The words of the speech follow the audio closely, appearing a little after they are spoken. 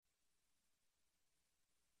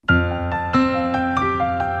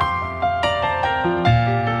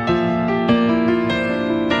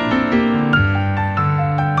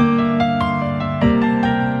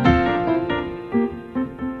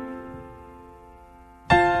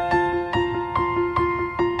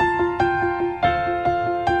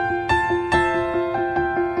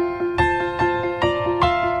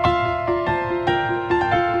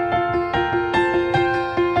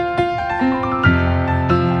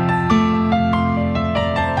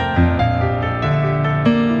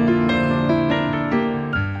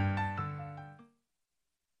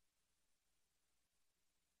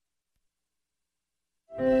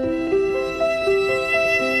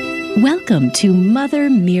Welcome to Mother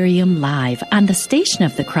Miriam Live on the Station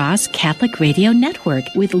of the Cross Catholic Radio Network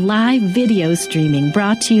with live video streaming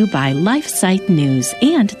brought to you by LifeSite News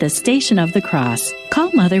and the Station of the Cross.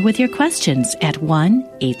 Call Mother with your questions at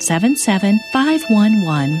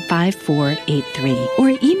 1-877-511-5483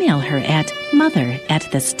 or email her at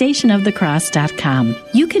mother@thestationofthecross.com.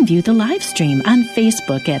 You can view the live stream on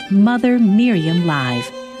Facebook at Mother Miriam Live.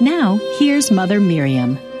 Now, here's Mother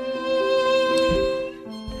Miriam.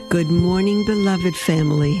 Good morning, beloved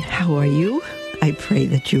family. How are you? I pray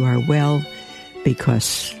that you are well,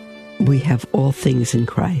 because we have all things in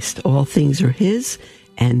Christ. All things are His,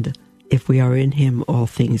 and if we are in Him, all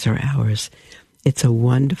things are ours. It's a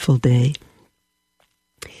wonderful day.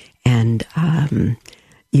 And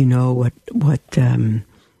you know what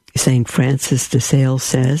St. Francis de Sales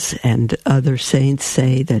says, and other saints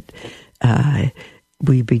say, that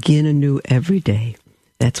we begin anew every day.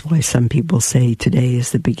 That's why some people say today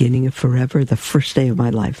is the beginning of forever, the first day of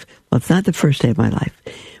my life. Well, it's not the first day of my life,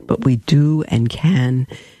 but we do and can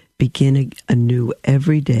begin anew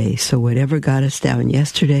every day. So whatever got us down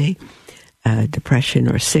yesterday, depression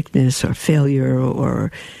or sickness or failure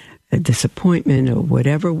or a disappointment or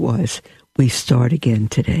whatever it was, we start again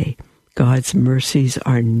today. God's mercies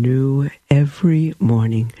are new every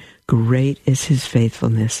morning. Great is His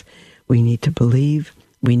faithfulness. We need to believe,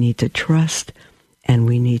 we need to trust, and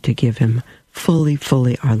we need to give Him fully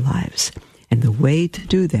our lives. And the way to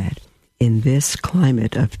do that in this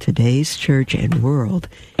climate of today's church and world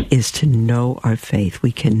is to know our faith.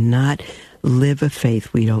 We cannot live a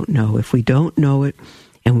faith we don't know. If we don't know it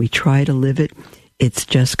and we try to live it, it's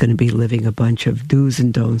just going to be living a bunch of do's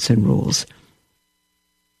and don'ts and rules.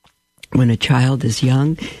 When a child is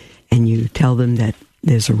young and you tell them that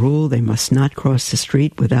there's a rule, they must not cross the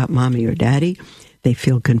street without mommy or daddy, they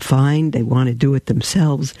feel confined, they want to do it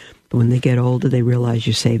themselves, but when they get older, they realize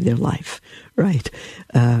you saved their life, right?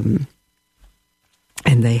 And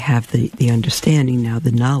they have the understanding now,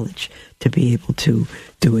 the knowledge to be able to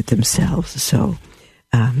do it themselves. So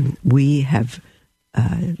we have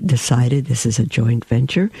decided, this is a joint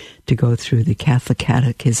venture, to go through the Catholic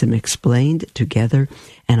Catechism Explained together,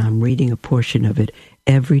 and I'm reading a portion of it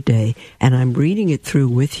every day, and I'm reading it through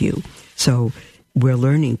with you. So we're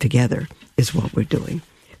learning together is what we're doing.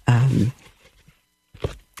 And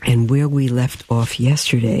where we left off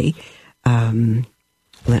yesterday,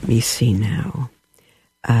 let me see now,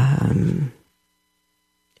 that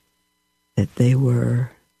they were,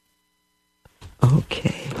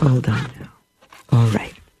 okay, hold on now. All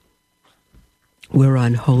right. We're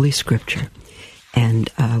on Holy Scripture, and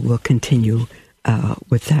we'll continue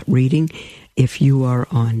with that reading. If you are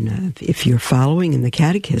on, if you're following in the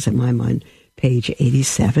Catechism, I'm on page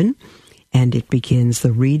 87, and it begins,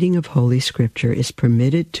 "The reading of Holy Scripture is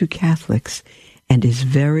permitted to Catholics and is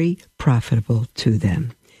very profitable to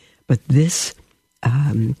them. But the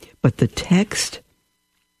text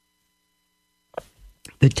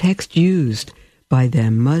used by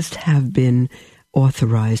them must have been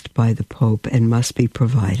authorized by the Pope and must be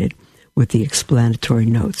provided with the explanatory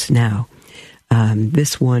notes." Now,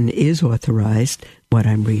 this one is authorized, what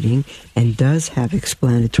I'm reading, and does have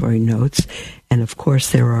explanatory notes. And of course,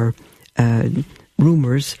 there are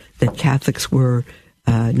rumors that Catholics were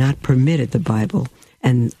not permitted the Bible,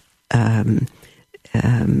 and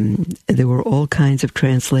there were all kinds of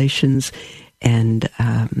translations, and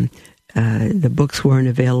the books weren't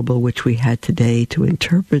available, which we had today to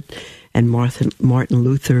interpret. And Martin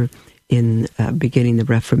Luther, in beginning the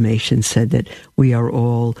Reformation, said that we are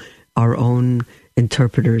all our own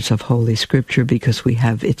interpreters of Holy Scripture because we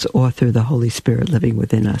have its author, the Holy Spirit, living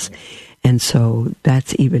within us. And so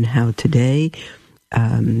that's even how today,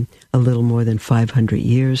 a little more than 500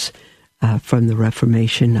 years from the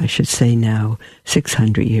Reformation, I should say now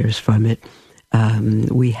 600 years from it,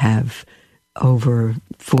 we have over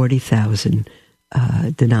 40,000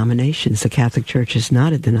 denominations. The Catholic Church is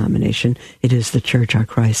not a denomination. It is the church our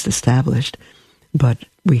Christ established. But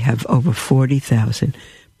we have over 40,000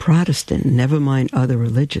 Protestant, never mind other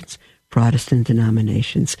religions, Protestant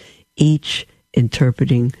denominations, each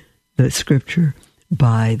interpreting the Scripture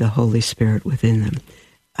by the Holy Spirit within them.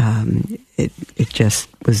 It just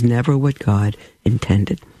was never what God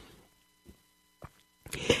intended.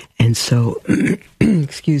 And so,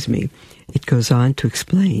 excuse me, it goes on to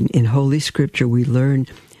explain, in Holy Scripture we learn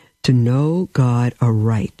to know God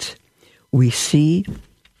aright. We see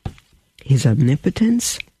His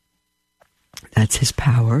omnipotence, that's His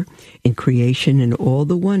power, in creation and all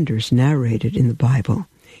the wonders narrated in the Bible.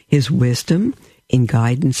 His wisdom in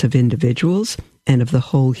guidance of individuals and of the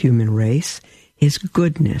whole human race. His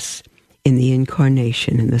goodness in the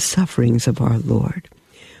incarnation and the sufferings of our Lord.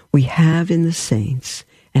 We have in the saints,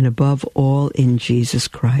 and above all in Jesus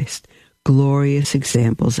Christ, glorious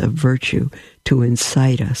examples of virtue to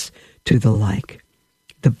incite us to the like.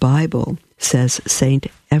 The Bible says Saint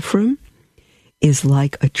Ephrem is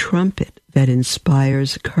like a trumpet that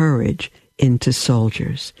inspires courage into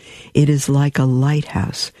soldiers. It is like a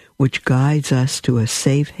lighthouse which guides us to a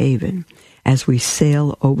safe haven as we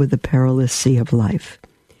sail over the perilous sea of life.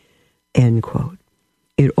 End quote.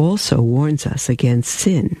 It also warns us against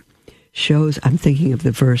sin. I'm thinking of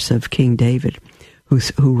the verse of King David,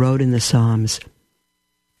 who wrote in the Psalms,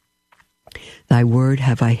 Thy word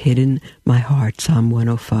have I hid in my heart, Psalm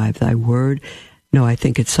 105. I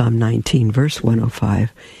think it's Psalm 19, verse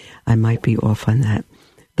 105. I might be off on that.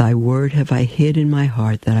 Thy word have I hid in my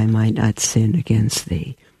heart that I might not sin against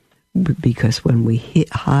thee. Because when we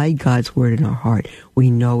hide God's word in our heart, we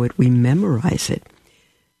know it, we memorize it,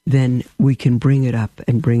 then we can bring it up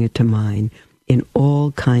and bring it to mind in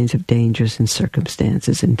all kinds of dangers and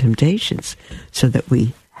circumstances and temptations, so that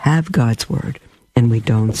we have God's word and we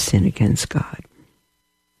don't sin against God.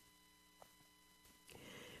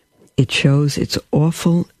 It shows its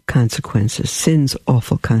awful consequences, sin's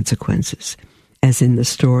awful consequences, as in the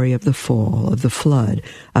story of the fall, of the flood,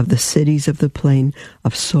 of the cities of the plain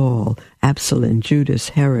of Saul, Absalom, Judas,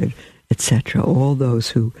 Herod, etc., all those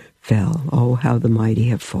who fell. Oh, how the mighty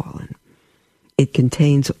have fallen. It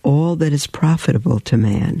contains all that is profitable to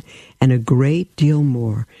man, and a great deal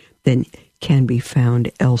more than can be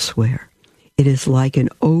found elsewhere. It is like an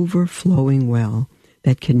overflowing well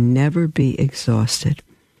that can never be exhausted.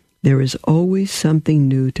 There is always something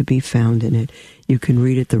new to be found in it. You can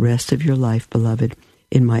read it the rest of your life, beloved.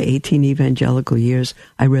 In my 18 evangelical years,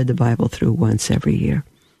 I read the Bible through once every year.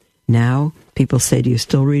 Now, people say, do you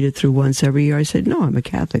still read it through once every year? I said, no, I'm a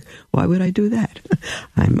Catholic. Why would I do that?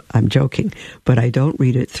 I'm joking. But I don't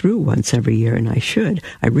read it through once every year, and I should.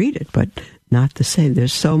 I read it, but not the same.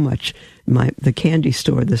 There's so much. The candy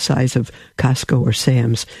store, the size of Costco or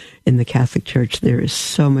Sam's in the Catholic Church, there is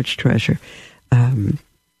so much treasure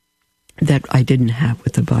that I didn't have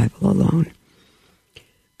with the Bible alone.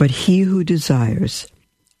 But he who desires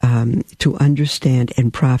to understand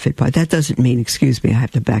and profit by, that doesn't mean, excuse me, I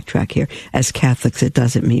have to backtrack here. As Catholics, it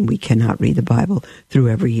doesn't mean we cannot read the Bible through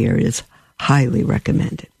every year. It is highly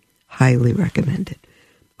recommended. Highly recommended.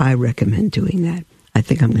 I recommend doing that. I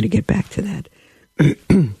think I'm going to get back to that.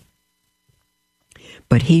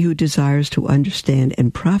 But he who desires to understand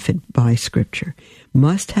and profit by Scripture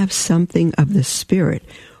must have something of the Spirit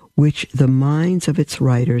which the minds of its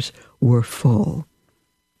writers were full.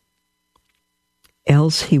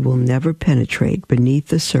 Else he will never penetrate beneath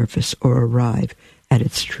the surface or arrive at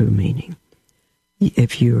its true meaning.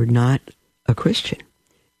 If you're not a Christian,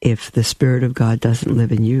 if the Spirit of God doesn't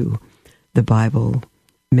live in you, the Bible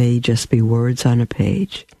may just be words on a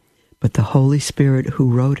page, but the Holy Spirit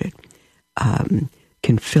who wrote it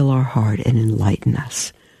can fill our heart and enlighten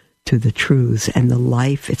us to the truths and the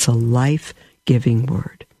life. It's a life-giving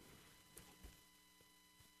word.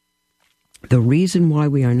 The reason why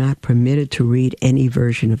we are not permitted to read any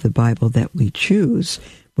version of the Bible that we choose,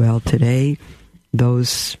 well, today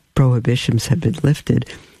those prohibitions have been lifted,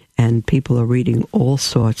 and people are reading all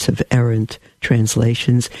sorts of errant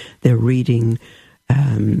translations. They're reading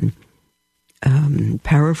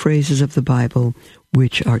paraphrases of the Bible,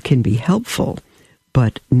 which can be helpful,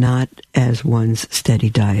 but not as one's steady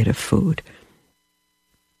diet of food.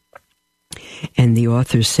 And the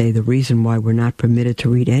authors say the reason why we're not permitted to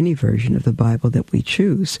read any version of the Bible that we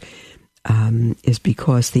choose is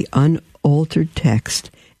because the unaltered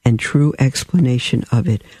text and true explanation of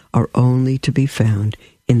it are only to be found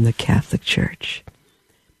in the Catholic Church.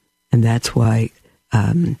 And that's why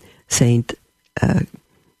St.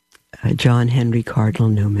 John Henry Cardinal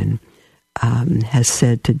Newman has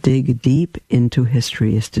said to dig deep into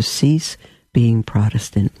history is to cease being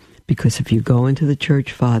Protestant. Because if you go into the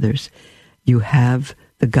Church Fathers, you have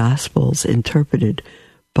the Gospels interpreted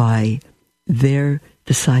by their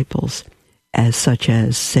disciples, as such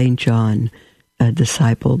as St. John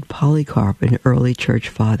discipled Polycarp, an early Church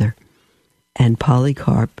Father. And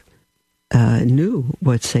Polycarp knew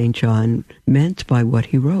what St. John meant by what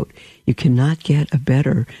he wrote. You cannot get a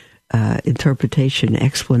better interpretation,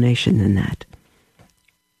 explanation than that.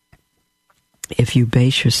 If you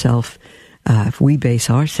base yourself, if we base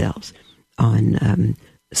ourselves on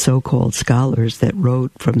so-called scholars that wrote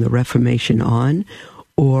from the Reformation on,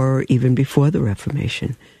 or even before the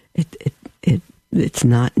Reformation, it's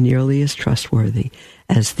not nearly as trustworthy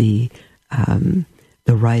as the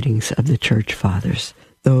writings of the Church Fathers,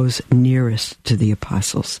 those nearest to the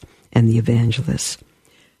apostles and the evangelists.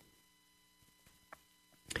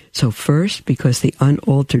 So first, because the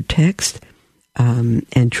unaltered text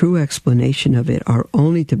and true explanation of it are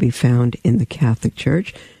only to be found in the Catholic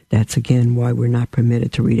Church. That's, again, why we're not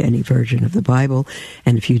permitted to read any version of the Bible.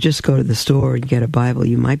 And if you just go to the store and get a Bible,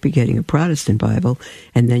 you might be getting a Protestant Bible,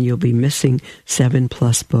 and then you'll be missing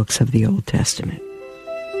 7+ books of the Old Testament.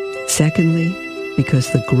 Secondly,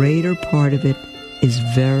 because the greater part of it is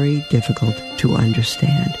very difficult to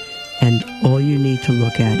understand. And all you need to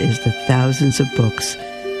look at is the thousands of books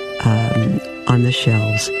on the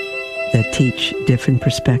shelves that teach different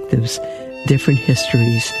perspectives, different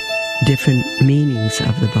histories, different meanings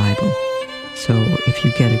of the Bible. So if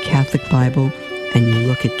you get a Catholic Bible and you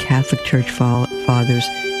look at Catholic Church Fathers,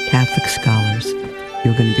 Catholic scholars,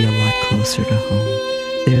 you're going to be a lot closer to home.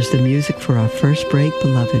 There's the music for our first break,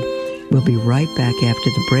 beloved. We'll be right back after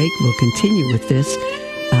the break. We'll continue with this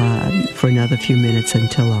for another few minutes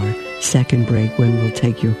until our second break, when we'll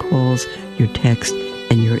take your calls, your text,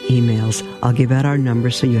 and your emails. I'll give out our number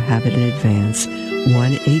so you have it in advance.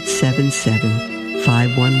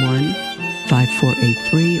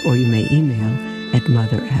 1-877-511-5483, or you may email at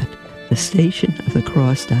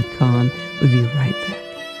mother@thestationofthecross.com. We'll be right back.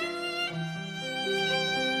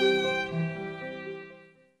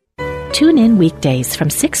 Tune in weekdays from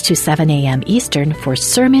 6 to 7 a.m. Eastern for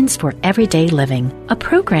Sermons for Everyday Living, a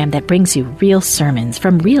program that brings you real sermons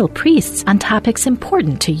from real priests on topics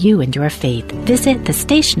important to you and your faith. Visit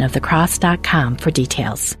thestationofthecross.com for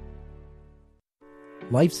details.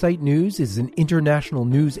 LifeSite News is an international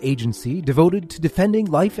news agency devoted to defending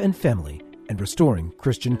life and family and restoring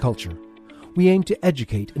Christian culture. We aim to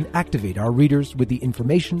educate and activate our readers with the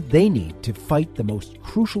information they need to fight the most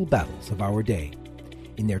crucial battles of our day,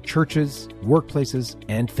 in their churches, workplaces,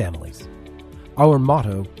 and families. Our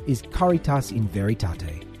motto is Caritas in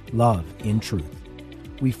Veritate, love in truth.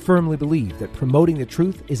 We firmly believe that promoting the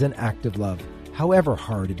truth is an act of love, however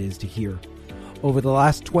hard it is to hear. Over the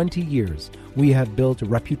last 20 years, we have built a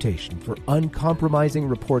reputation for uncompromising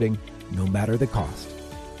reporting, no matter the cost.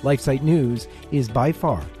 LifeSite News is by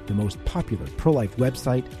far the most popular pro-life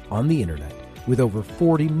website on the internet, with over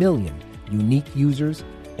 40 million unique users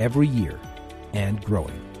every year, and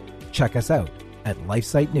growing. Check us out at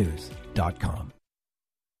lifesitenews.com.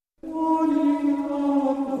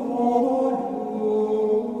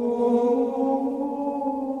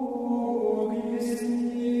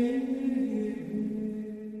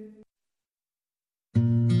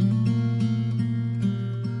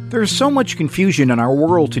 There's so much confusion in our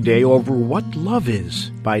world today over what love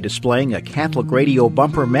is. By displaying a Catholic Radio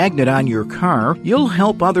bumper magnet on your car, you'll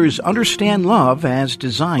help others understand love as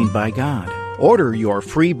designed by God. Order your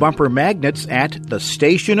free bumper magnets at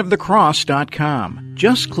thestationofthecross.com.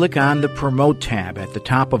 Just click on the Promote tab at the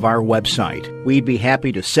top of our website. We'd be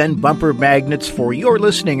happy to send bumper magnets for your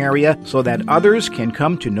listening area so that others can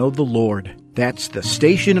come to know the Lord. That's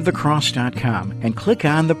thestationofthecross.com, and click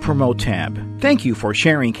on the Promote tab. Thank you for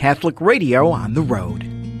sharing Catholic Radio on the road.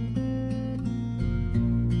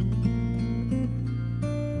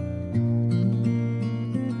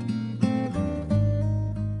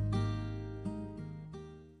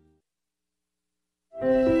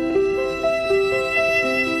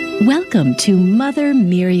 Welcome to Mother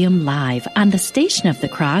Miriam Live on the Station of the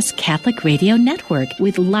Cross Catholic Radio Network,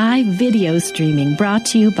 with live video streaming brought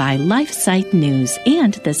to you by LifeSite News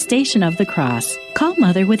and the Station of the Cross. Call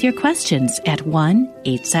Mother with your questions at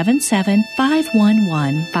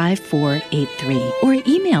 1-877-511-5483 or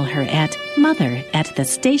email her at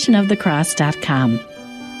mother@thestationofthecross.com.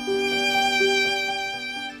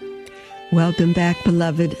 Welcome back,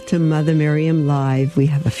 beloved, to Mother Miriam Live. We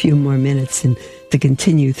have a few more minutes to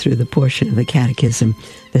continue through the portion of the Catechism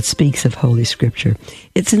that speaks of Holy Scripture.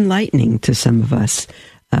 It's enlightening to some of us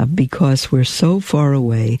because we're so far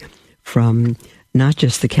away from not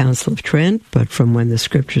just the Council of Trent, but from when the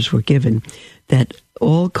Scriptures were given, that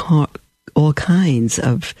all kinds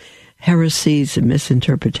of heresies and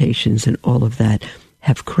misinterpretations and all of that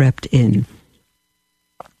have crept in.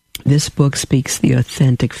 This book speaks the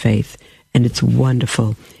authentic faith, and it's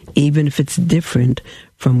wonderful, even if it's different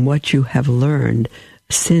from what you have learned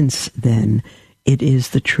since then. It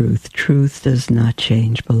is the truth. Truth does not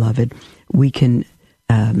change, beloved. We can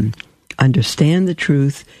understand the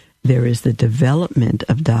truth. There is the development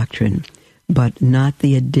of doctrine, but not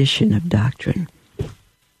the addition of doctrine.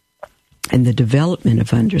 And the development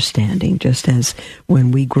of understanding, just as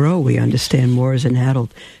when we grow, we understand more as an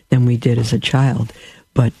adult than we did as a child.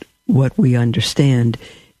 But what we understand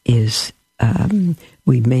is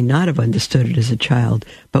we may not have understood it as a child,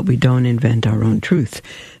 but we don't invent our own truth.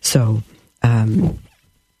 So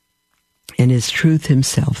and is truth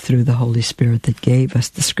himself through the Holy Spirit that gave us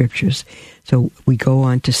the Scriptures. So we go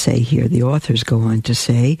on to say here, the authors go on to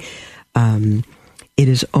say, it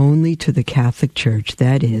is only to the Catholic Church,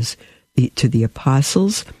 that is, to the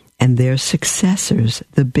apostles and their successors,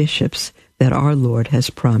 the bishops, that our Lord has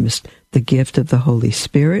promised the gift of the Holy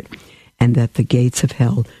Spirit, and that the gates of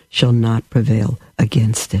hell shall not prevail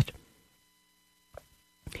against it.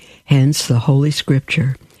 Hence, the Holy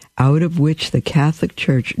Scripture, out of which the Catholic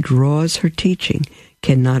Church draws her teaching,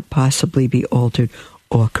 cannot possibly be altered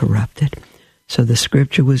or corrupted. So the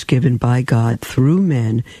Scripture was given by God through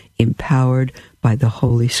men, empowered by the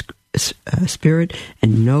Holy Spirit,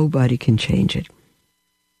 and nobody can change it.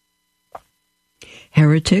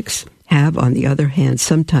 Heretics have, on the other hand,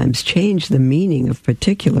 sometimes changed the meaning of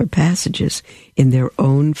particular passages in their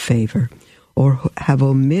own favor, or have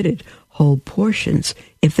omitted whole portions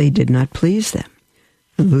if they did not please them.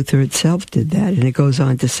 Luther itself did that, and it goes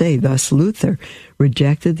on to say, thus Luther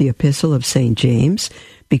rejected the epistle of St. James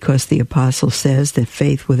because the apostle says that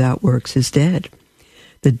faith without works is dead.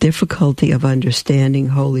 The difficulty of understanding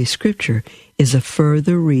Holy Scripture is a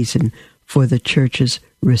further reason for the Church's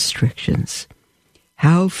restrictions.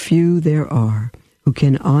 How few there are who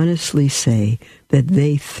can honestly say that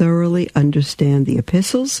they thoroughly understand the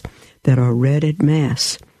epistles that are read at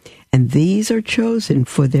Mass, and these are chosen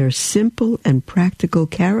for their simple and practical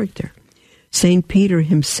character. St. Peter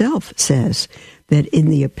himself says that in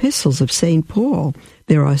the epistles of St. Paul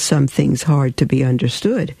there are some things hard to be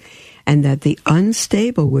understood, and that the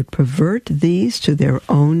unstable would pervert these to their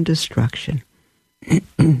own destruction.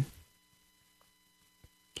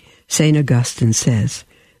 St. Augustine says,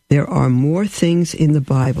 there are more things in the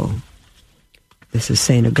Bible. This is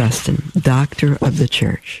St. Augustine, doctor of the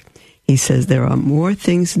Church. He says, there are more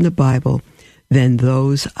things in the Bible than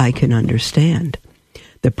those I can understand.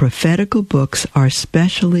 The prophetical books are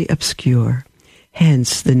specially obscure.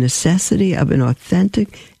 Hence, the necessity of an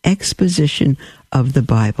authentic exposition of the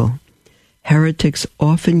Bible. Heretics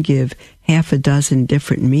often give half a dozen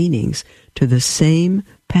different meanings to the same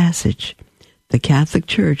passage. The Catholic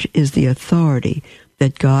Church is the authority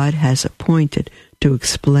that God has appointed to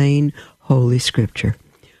explain Holy Scripture.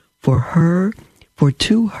 For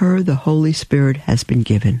to her the Holy Spirit has been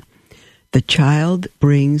given. The child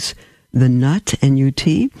brings the nut,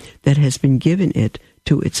 N-U-T, that has been given it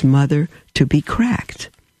to its mother to be cracked.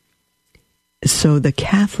 So the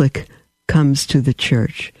Catholic comes to the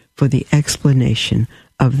Church for the explanation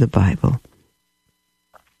of the Bible.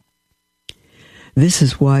 This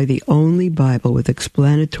is why the only Bible with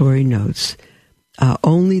explanatory notes,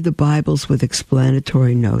 only the Bibles with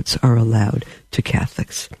explanatory notes are allowed to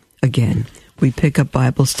Catholics. Again, we pick up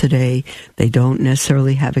Bibles today. They don't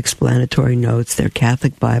necessarily have explanatory notes. They're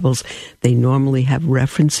Catholic Bibles. They normally have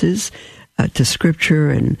references to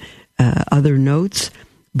Scripture and other notes,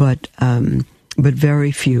 but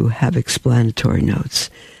very few have explanatory notes.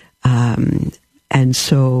 And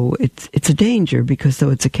so it's a danger, because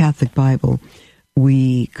though it's a Catholic Bible,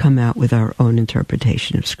 we come out with our own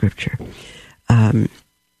interpretation of Scripture.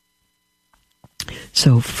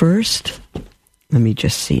 So first, let me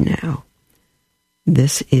just see now. The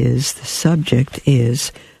subject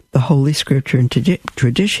is the Holy Scripture and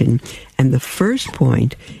tradition, and the first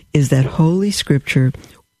point is that Holy Scripture,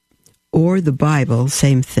 or the Bible,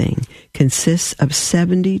 same thing, consists of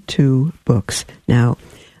 72 books. Now,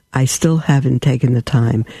 I still haven't taken the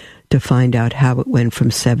time to find out how it went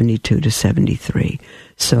from 72 to 73.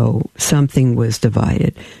 So something was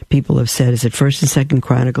divided. People have said, is it 1st and 2nd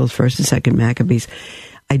Chronicles, 1st and 2nd Maccabees?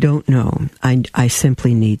 I don't know. I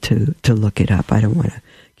simply need to look it up. I don't want to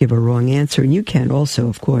give a wrong answer. And you can also,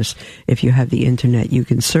 of course, if you have the internet, you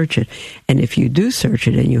can search it. And if you do search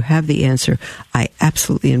it and you have the answer, I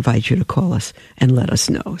absolutely invite you to call us and let us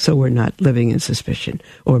know, so we're not living in suspicion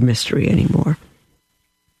or mystery anymore.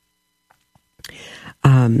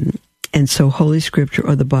 And so Holy Scripture,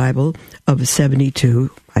 or the Bible, of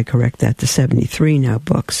 72, I correct that to 73 now,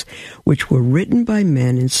 books, which were written by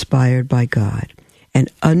men inspired by God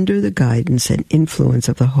and under the guidance and influence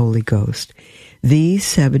of the Holy Ghost. These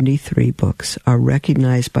 73 books are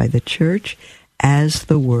recognized by the Church as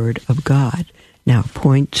the Word of God. Now,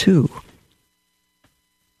 point 2.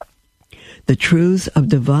 The truths of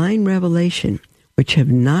divine revelation, which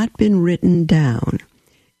have not been written down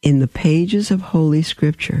in the pages of Holy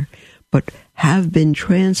Scripture, but have been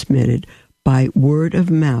transmitted by word of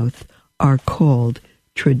mouth, are called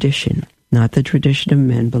tradition. Not the tradition of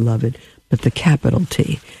men, beloved, but the capital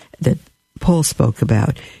T that Paul spoke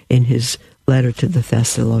about in his letter to the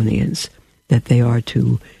Thessalonians, that they are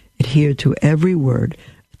to adhere to every word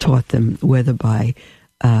taught them, whether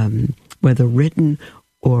written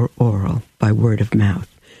or oral, by word of mouth.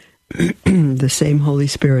 The same Holy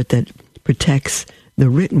Spirit that protects the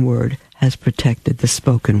written word has protected the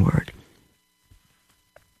spoken word.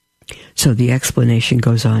 So the explanation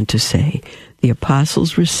goes on to say, the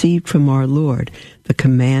apostles received from our Lord the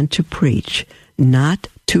command to preach, not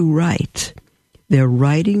to write. Their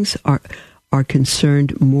writings are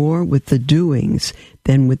concerned more with the doings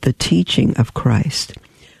than with the teaching of Christ.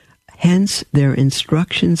 Hence, their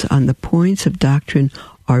instructions on the points of doctrine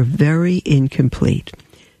are very incomplete.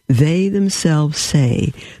 They themselves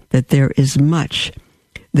say that there is much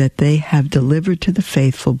that they have delivered to the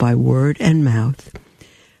faithful by word and mouth.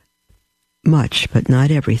 Much, but not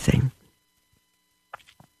everything.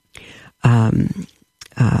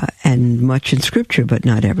 And much in Scripture, but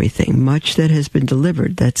not everything. Much that has been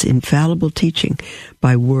delivered, that's infallible teaching,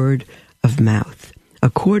 by word of mouth.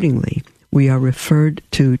 Accordingly, we are referred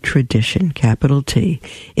to tradition, capital T.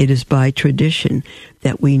 It is by tradition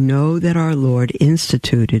that we know that our Lord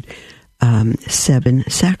instituted 7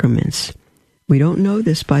 sacraments. We don't know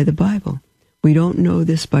this by the Bible. We don't know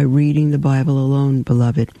this by reading the Bible alone,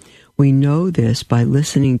 beloved. We know this by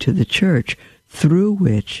listening to the church through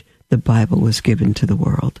which the Bible was given to the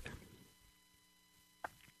world.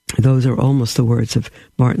 Those are almost the words of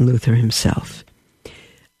Martin Luther himself.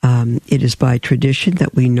 It is by tradition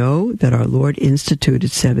that we know that our Lord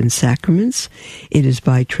instituted 7 sacraments. It is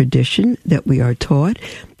by tradition that we are taught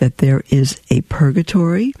that there is a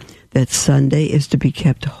purgatory, that Sunday is to be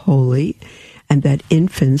kept holy, and that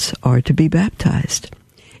infants are to be baptized.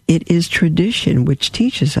 It is tradition which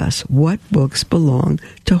teaches us what books belong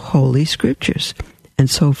to Holy Scriptures, and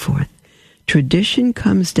so forth. Tradition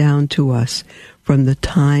comes down to us from the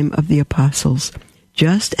time of the apostles,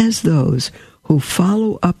 just as those who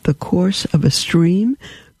follow up the course of a stream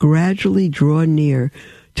gradually draw near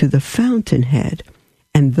to the fountainhead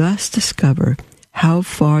and thus discover how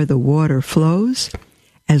far the water flows,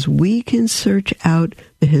 as we can search out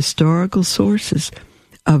the historical sources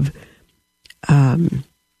of the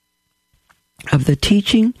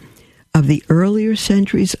teaching of the earlier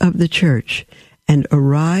centuries of the Church and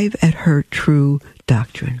arrive at her true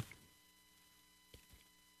doctrine.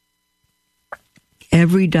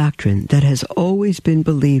 Every doctrine that has always been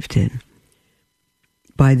believed in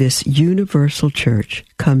by this universal church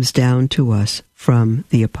comes down to us from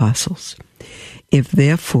the apostles. If,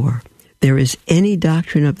 therefore, there is any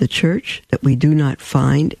doctrine of the church that we do not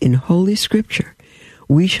find in Holy Scripture,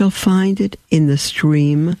 we shall find it in the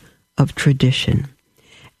stream of tradition,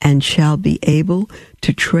 and shall be able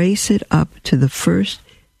to trace it up to the first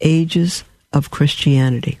ages of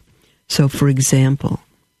Christianity. So, for example,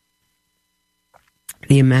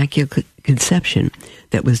 the Immaculate Conception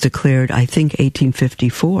that was declared, I think,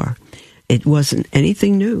 1854, it wasn't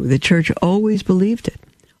anything new. The Church always believed it.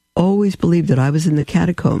 Always believed it. I was in the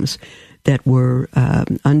catacombs that were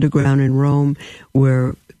underground in Rome,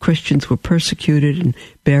 where Christians were persecuted and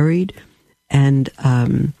buried, and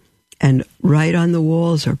right on the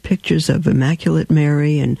walls are pictures of Immaculate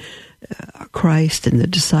Mary and Christ and the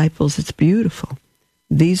disciples. It's beautiful.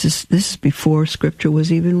 This is before Scripture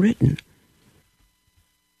was even written.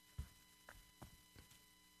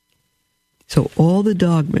 So all the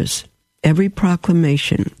dogmas, every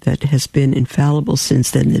proclamation that has been infallible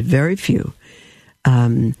since then, the very few,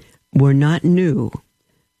 were not new,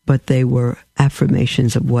 but they were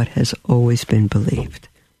affirmations of what has always been believed.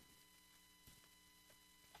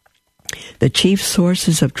 The chief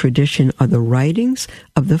sources of tradition are the writings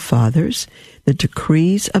of the fathers, the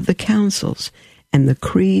decrees of the councils, and the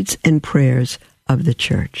creeds and prayers of the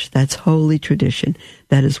church. That's holy tradition.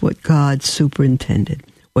 That is what God superintended,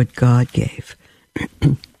 what God gave.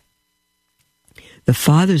 The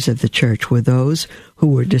fathers of the church were those who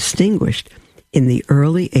were distinguished in the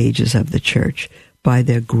early ages of the church by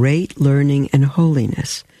their great learning and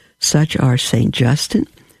holiness. Such are St. Justin,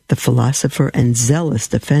 the philosopher and zealous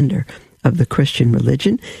defender of the Christian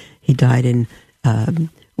religion. He died in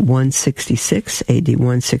 166, AD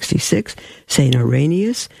 166. St.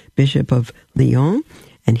 Irenaeus, Bishop of Lyon,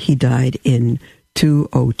 and he died in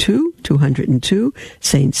 202.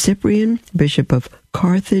 St. Cyprian, Bishop of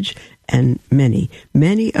Carthage, and many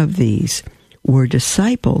of these were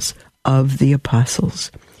disciples of the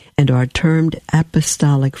apostles and are termed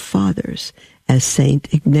apostolic fathers, as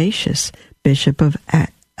St. Ignatius, Bishop of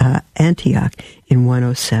Antioch in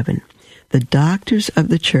 107. The doctors of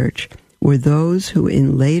the church were those who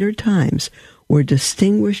in later times were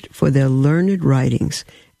distinguished for their learned writings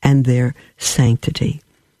and their sanctity.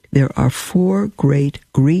 There are 4 great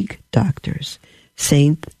Greek doctors,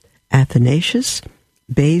 St. Athanasius,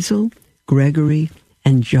 Basil, Gregory,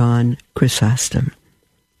 and John Chrysostom.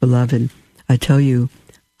 Beloved, I tell you,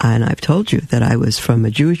 and I've told you that I was from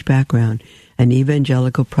a Jewish background, an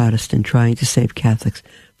evangelical Protestant trying to save Catholics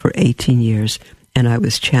for 18 years, and I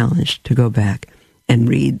was challenged to go back and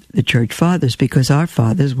read the Church Fathers, because our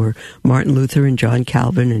fathers were Martin Luther and John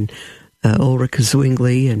Calvin and Ulrich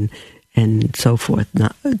Zwingli and so forth.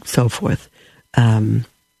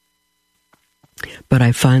 But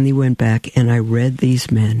I finally went back and I read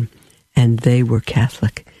these men, and they were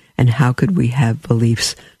Catholic. And how could we have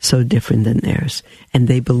beliefs so different than theirs? And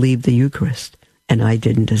they believed the Eucharist, and I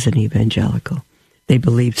didn't as an evangelical. They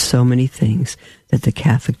believed so many things that the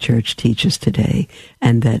Catholic Church teaches today,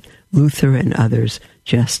 and that Luther and others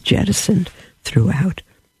just jettisoned throughout.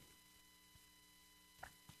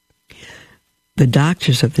 The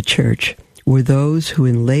doctors of the Church were those who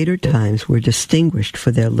in later times were distinguished for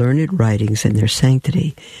their learned writings and their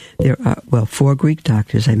sanctity. There are, 4 Greek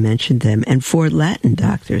doctors, I mentioned them, and 4 Latin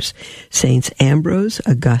doctors, Saints Ambrose,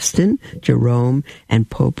 Augustine, Jerome, and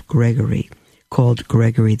Pope Gregory, called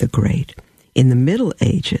Gregory the Great. In the Middle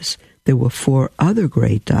Ages, there were 4 other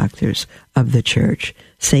great doctors of the Church: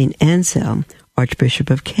 Saint Anselm, Archbishop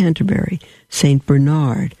of Canterbury; Saint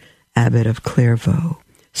Bernard, Abbot of Clairvaux;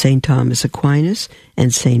 St. Thomas Aquinas,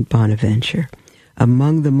 and St. Bonaventure.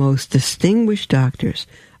 Among the most distinguished doctors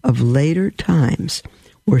of later times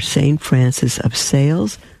were St. Francis of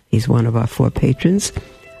Sales. He's one of our 4 patrons,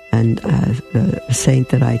 and a saint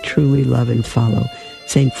that I truly love and follow.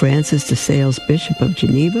 St. Francis de Sales, Bishop of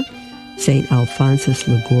Geneva; St. Alphonsus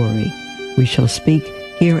Liguori. We shall speak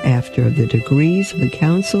hereafter of the degrees of the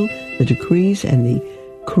Council, the decrees, and the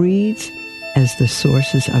creeds as the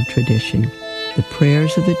sources of tradition. The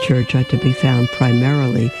prayers of the Church are to be found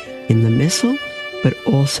primarily in the Missal, but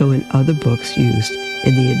also in other books used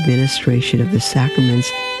in the administration of the sacraments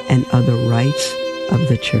and other rites of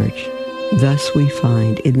the Church. Thus we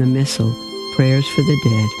find in the Missal prayers for the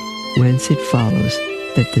dead, whence it follows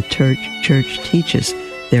that the Church teaches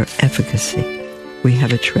their efficacy. We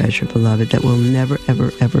have a treasure, beloved, that will never,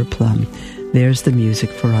 ever, ever plumb. There's the music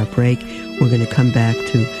for our break. We're going to come back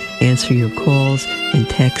to answer your calls and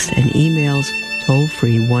texts and emails,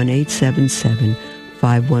 toll-free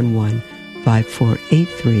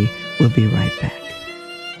 1-877-511-5483. We'll be right back.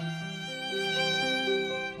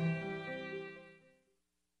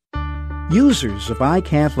 Users of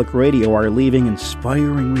iCatholic Radio are leaving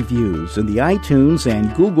inspiring reviews in the iTunes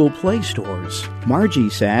and Google Play stores. Margie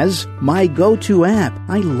says, "My go-to app.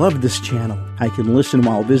 I love this channel. I can listen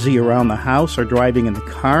while busy around the house or driving in the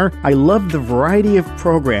car. I love the variety of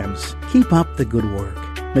programs. Keep up the good work."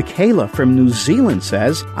 Michaela from New Zealand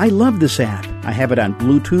says, "I love this app. I have it on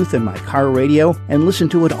Bluetooth in my car radio and listen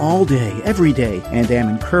to it all day, every day, and am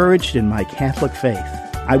encouraged in my Catholic faith.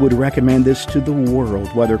 I would recommend this to the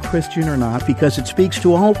world, whether Christian or not, because it speaks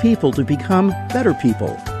to all people to become better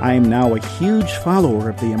people. I am now a huge follower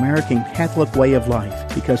of the American Catholic way of life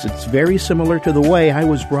because it's very similar to the way I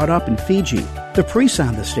was brought up in Fiji. The priests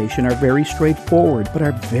on the station are very straightforward, but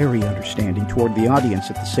are very understanding toward the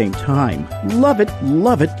audience at the same time. Love it,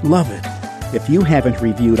 love it, love it." If you haven't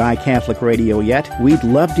reviewed iCatholic Radio yet, we'd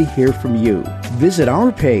love to hear from you. Visit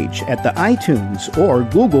our page at the iTunes or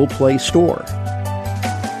Google Play Store.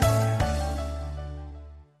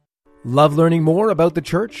 Love learning more about the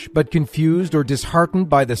Church, but confused or disheartened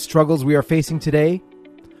by the struggles we are facing today?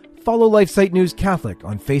 Follow LifeSite News Catholic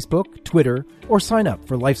on Facebook, Twitter, or sign up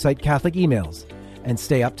for LifeSite Catholic emails and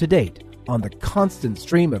stay up to date on the constant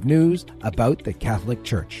stream of news about the Catholic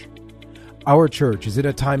Church. Our Church is in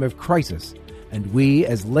a time of crisis, and we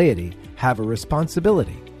as laity have a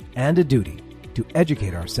responsibility and a duty to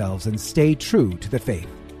educate ourselves and stay true to the faith.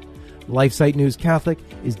 LifeSite News Catholic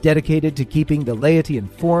is dedicated to keeping the laity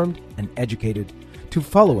informed and educated. To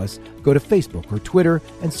follow us, go to Facebook or Twitter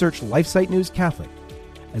and search LifeSite News Catholic.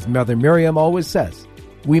 As Mother Miriam always says,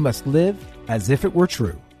 we must live as if it were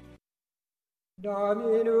true.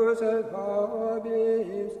 Dominus et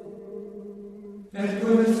vobis, et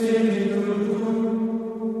cum spiritu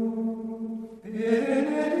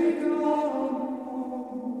benedictus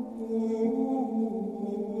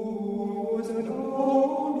et Domino.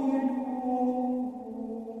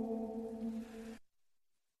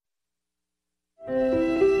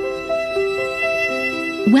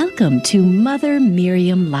 Welcome to Mother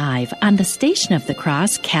Miriam Live on the Station of the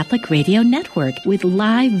Cross Catholic Radio Network with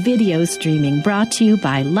live video streaming brought to you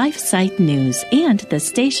by LifeSite News and the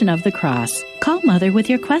Station of the Cross. Call Mother with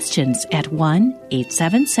your questions at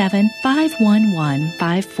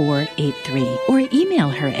 1-877-511-5483 or email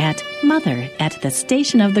her at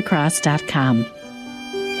mother@thestationofthecross.com.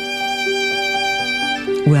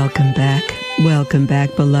 Welcome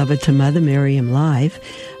back, beloved, to Mother Miriam Live.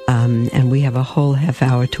 And we have a whole half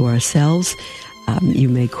hour to ourselves. You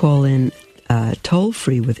may call in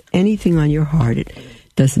toll-free with anything on your heart. It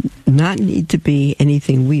does not need to be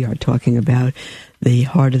anything we are talking about. The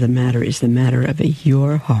heart of the matter is the matter of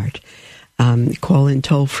your heart. Call in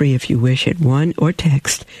toll-free if you wish at 1 or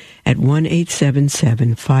text at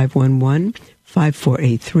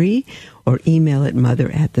 1-877-511-5483 or email at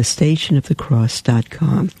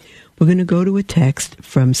mother@thestationofthecross.com. We're going to go to a text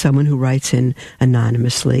from someone who writes in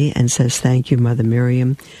anonymously and says, "Thank you, Mother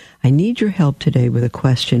Miriam. I need your help today with a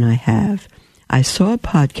question I have. I saw a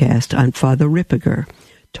podcast on Father Ripperger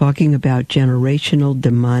talking about generational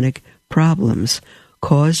demonic problems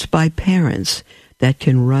caused by parents that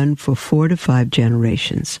can run for 4 to 5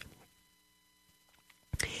 generations.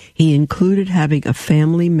 He included having a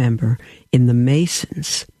family member in the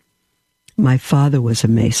Masons. My father was a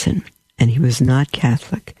Mason, and he was not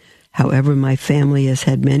Catholic. However, my family has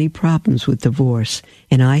had many problems with divorce,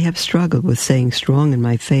 and I have struggled with staying strong in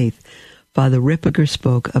my faith. Father Ripperger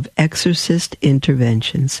spoke of exorcist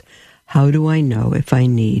interventions. How do I know if I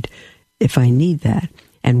need that?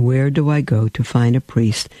 And where do I go to find a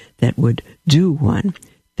priest that would do one?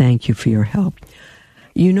 Thank you for your help."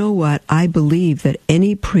 You know what? I believe that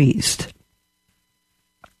any priest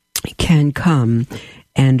can come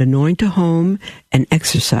and anoint a home and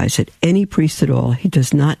exorcise it. Any priest at all. He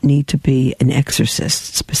does not need to be an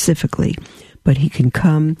exorcist specifically, but he can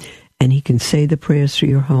come and he can say the prayers for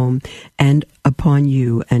your home and upon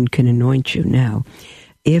you and can anoint you. Now,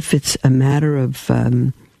 if it's a matter of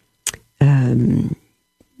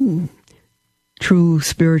true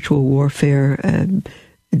spiritual warfare,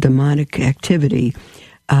 demonic activity,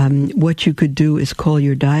 what you could do is call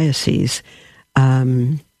your diocese.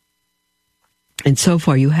 And so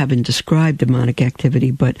far you haven't described demonic activity,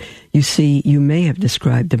 but you see, you may have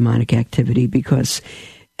described demonic activity because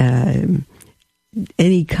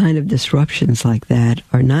any kind of disruptions like that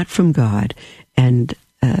are not from God, and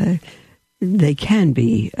they can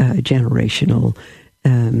be generational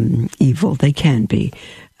evil. They can be.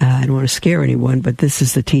 I don't want to scare anyone, but this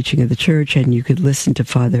is the teaching of the church, and you could listen to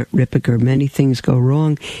Father Ripperger. Many things go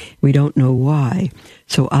wrong. We don't know why.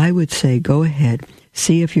 So I would say go ahead,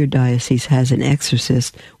 see if your diocese has an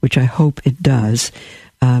exorcist, which I hope it does.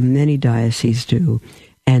 Many dioceses do.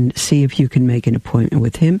 And see if you can make an appointment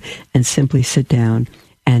with him and simply sit down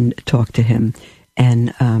and talk to him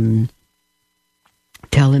and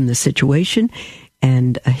tell him the situation,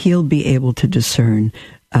 and he'll be able to discern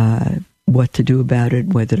what to do about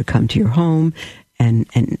it, whether to come to your home and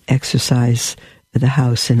exercise the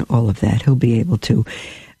house and all of that. He'll be able to.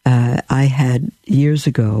 I had years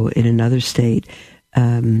ago in another state,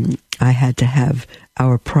 I had to have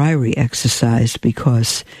our priory exorcised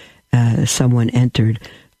because someone entered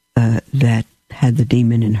that had the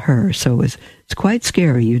demon in her. So it's quite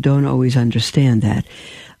scary. You don't always understand that.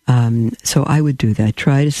 So I would do that.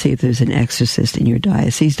 Try to see if there's an exorcist in your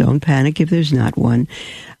diocese. Don't panic if there's not one.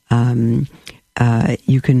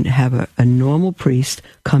 You can have a normal priest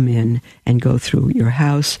come in and go through your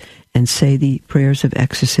house and say the prayers of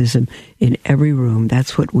exorcism in every room.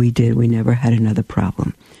 That's what we did. We never had another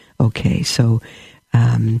problem. Okay, so,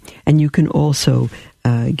 and you can also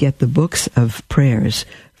get the books of prayers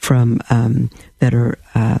from that are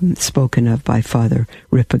spoken of by Father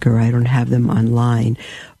Ripperger. I don't have them online.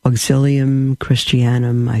 Auxilium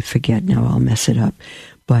Christianum, I forget now, I'll mess it up.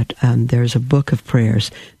 But there's a book of prayers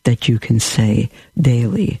that you can say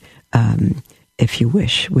daily, if you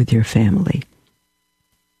wish, with your family.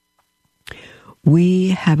 We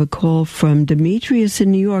have a call from Demetrius in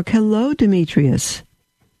New York. Hello, Demetrius.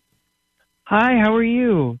 Hi, how are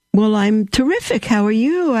you? Well, I'm terrific. How are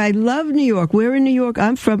you? I love New York. Where in New York?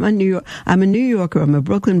 I'm from New York. I'm a New Yorker. I'm a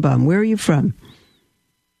Brooklyn bum. Where are you from?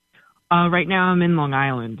 Right now I'm in Long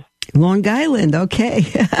Island. Long Island, okay.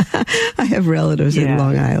 I have relatives in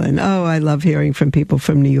Long Island. Oh, I love hearing from people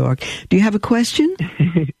from New York. Do you have a question?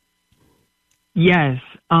 Yes.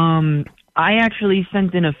 I actually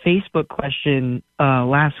sent in a Facebook question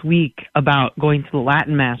last week about going to the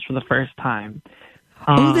Latin Mass for the first time.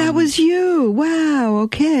 Oh, that was you. Wow,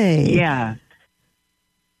 okay. Yeah.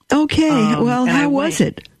 Okay, well, how was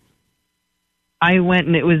it? I went,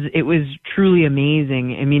 and it was truly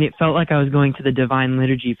amazing. I mean, it felt like I was going to the Divine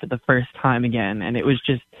Liturgy for the first time again, and it was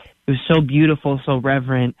so beautiful, so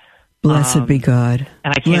reverent. Blessed be God.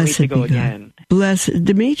 And I can't wait to go again. Blessed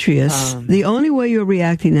Demetrius, the only way you're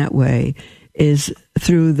reacting that way is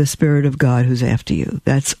through the Spirit of God who's after you.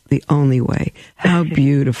 That's the only way. How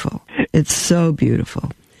beautiful. It's so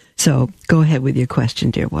beautiful. So go ahead with your question,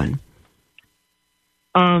 dear one.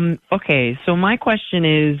 Okay, so my question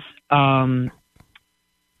is,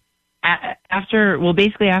 after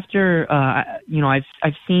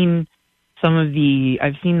I've seen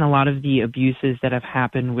I've seen a lot of the abuses that have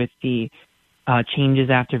happened with the changes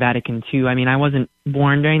after Vatican II. I mean, I wasn't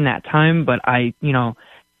born during that time, but I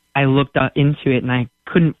looked into it and I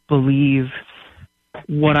couldn't believe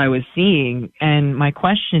what I was seeing. And my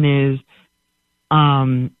question is,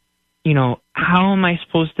 how am I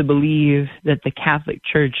supposed to believe that the Catholic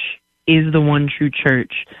Church is the one true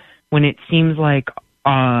church when it seems like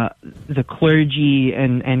the clergy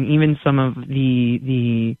and even some of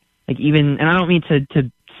the and I don't mean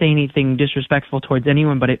to say anything disrespectful towards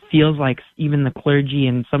anyone, but it feels like even the clergy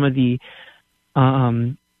and some of the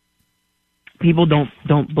people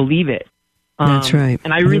don't believe it. That's right.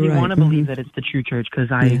 And I really want to believe that it's the true church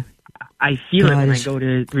because I feel it when I go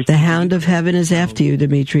to receive. The hound of heaven is after you,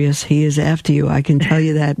 Demetrius. He is after you. I can tell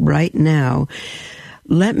you that right now.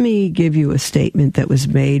 Let me give you a statement that was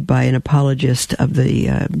made by an apologist of the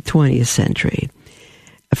 20th century,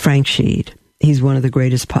 Frank Sheed. He's one of the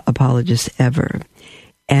greatest apologists ever.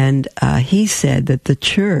 And he said that the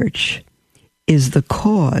church is the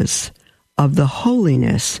cause of the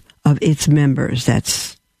holiness of its members.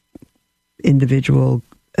 That's individual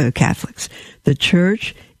Catholics. The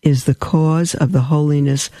church is the cause of the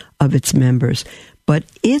holiness of its members, but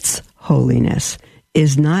its holiness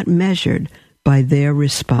is not measured by their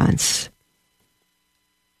response.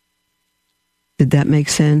 Did that make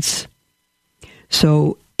sense?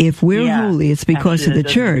 So if we're holy, it's because of the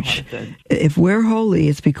church. If we're holy,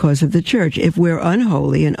 it's because of the church. If we're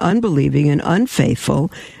unholy and unbelieving and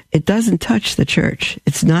unfaithful, it doesn't touch the church.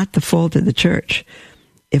 It's not the fault of the church.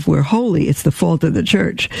 If we're holy, it's the fault of the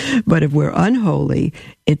church. But if we're unholy,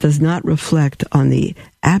 it does not reflect on the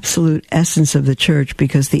absolute essence of the church,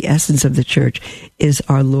 because the essence of the church is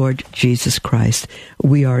our Lord Jesus Christ.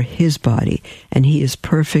 We are his body, and he is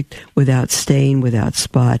perfect, without stain, without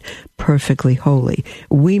spot, perfectly holy.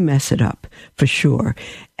 We mess it up, for sure.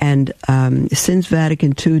 And since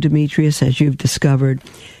Vatican II, Demetrius, as you've discovered,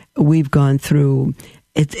 we've gone through,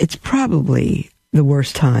 it's probably the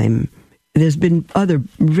worst time. There's been other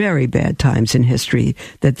very bad times in history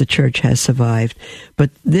that the church has survived, but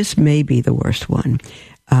this may be the worst one.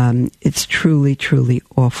 It's truly, truly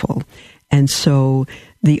awful. And so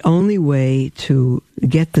the only way to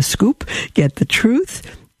get the scoop, get the truth,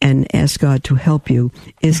 and ask God to help you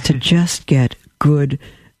is to just get good,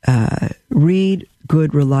 read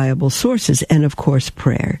good, reliable sources, and of course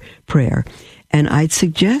prayer. And I'd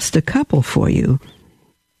suggest a couple for you,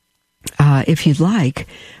 if you'd like.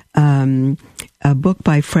 A book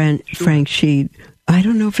by Frank Sheed. I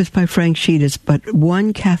don't know if it's by Frank Sheed, but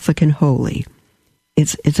One Catholic and Holy.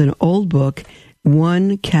 It's an old book,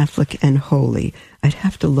 One Catholic and Holy. I'd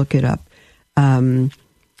have to look it up. Or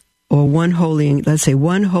One Holy, let's say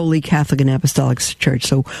One Holy Catholic and Apostolic Church.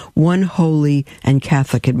 So One Holy and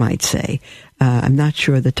Catholic, it might say. I'm not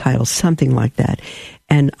sure the title, something like that.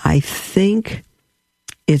 And I think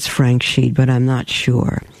it's Frank Sheed, but I'm not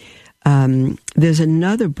sure. There's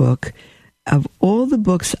another book. Of all the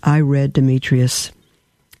books I read, Demetrius,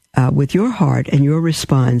 with your heart and your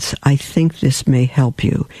response, I think this may help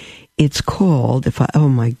you. It's called,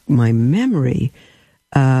 my memory,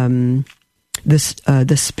 the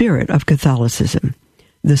Spirit of Catholicism.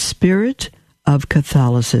 The Spirit of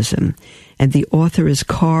Catholicism. And the author is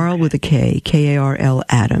Carl with a K, K-A-R-L,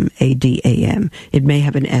 Adam, A-D-A-M. It may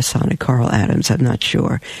have an S on it, Carl Adams, I'm not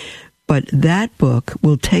sure. But that book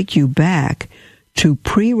will take you back to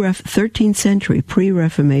 13th century,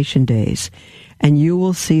 pre-Reformation days, and you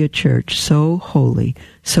will see a church so holy,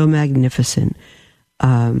 so magnificent.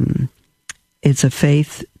 It's a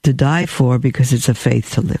faith to die for because it's a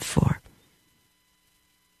faith to live for.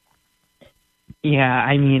 Yeah,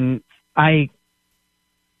 I mean, at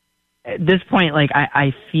this point,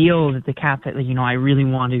 I feel that the Catholic, I really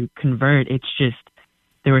want to convert. It's just,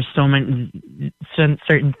 there were certain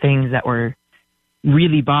things that were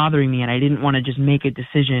really bothering me, and I didn't want to just make a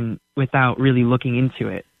decision without really looking into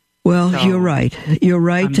it. Well, so, you're right. You're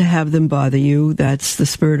right to have them bother you. That's the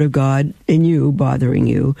Spirit of God in you bothering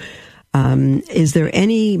you. Is there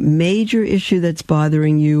any major issue that's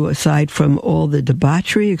bothering you aside from all the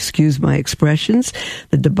debauchery, excuse my expressions,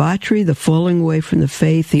 the debauchery, the falling away from the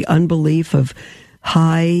faith, the unbelief of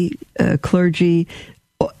high clergy,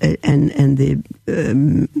 and the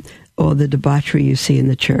all the debauchery you see in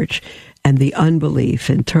the church, and the unbelief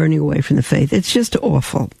and turning away from the faith? It's just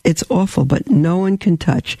awful. It's awful, but no one can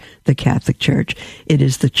touch the Catholic Church. It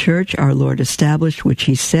is the church our Lord established, which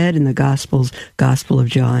he said in the Gospels, Gospel of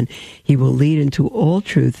John, he will lead into all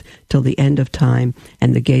truth till the end of time,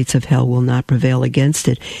 and the gates of hell will not prevail against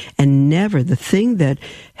it. And never, the thing that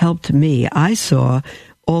helped me, I saw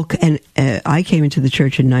I came into the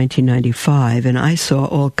church in 1995, and I saw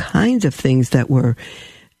all kinds of things that were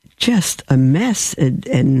just a mess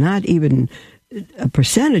and not even a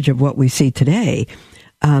percentage of what we see today.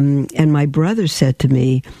 And my brother said to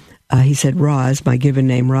me, he said, Roz, my given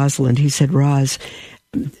name, Rosalind, he said, Roz,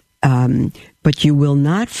 but you will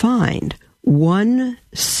not find one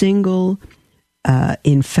single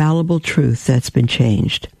infallible truth that's been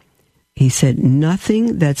changed. He said,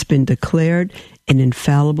 nothing that's been declared an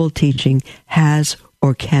infallible teaching has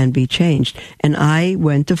or can be changed. And I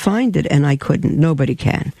went to find it, and I couldn't. Nobody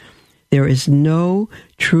can. There is no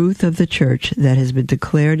truth of the church that has been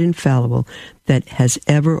declared infallible that has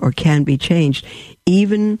ever or can be changed.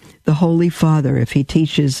 Even the Holy Father, if he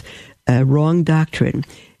teaches wrong doctrine,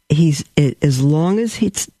 as long as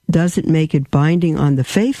he doesn't make it binding on the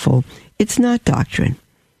faithful, it's not doctrine.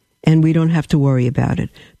 And we don't have to worry about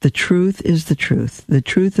it. The truth is the truth. The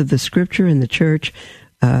truth of the Scripture and the church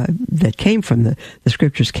that came from the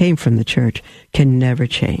Scriptures came from the church can never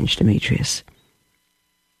change, Demetrius.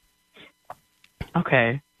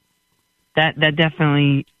 Okay. That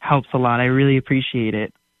definitely helps a lot. I really appreciate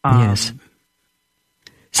it. Yes.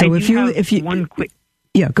 So if you one quick,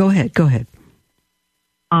 yeah, go ahead.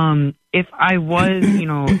 If I was,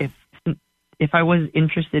 if I was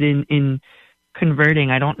interested in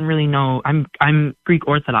converting, I don't really know. I'm Greek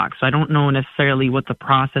Orthodox, so I don't know necessarily what the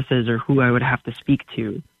process is or who I would have to speak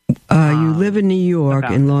to. You live in New York,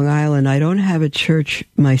 in Long Island. I don't have a church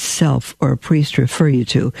myself or a priest to refer you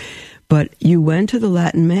to, but you went to the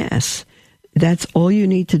Latin Mass. That's all you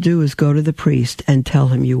need to do is go to the priest and tell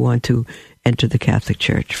him you want to enter the Catholic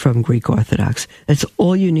Church from Greek Orthodox. That's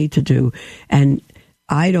all you need to do. And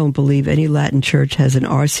I don't believe any Latin church has an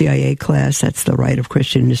RCIA class. That's the Rite of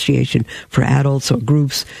Christian Initiation for adults or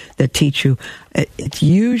groups that teach you. It's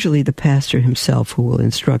usually the pastor himself who will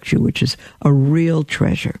instruct you, which is a real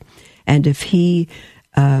treasure. And if he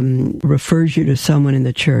refers you to someone in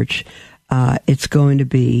the church, it's going to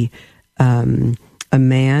be a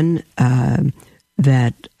man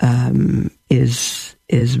that is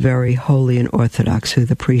very holy and orthodox, who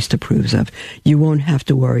the priest approves of. You won't have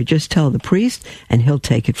to worry. Just tell the priest, and he'll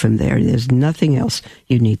take it from there. There's nothing else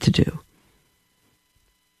you need to do.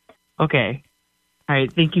 Okay. All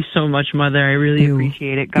right. Thank you so much, Mother. I really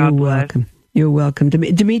appreciate it. God bless. Welcome. You're welcome.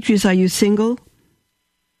 Demetrius, are you single?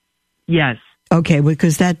 Yes. Okay,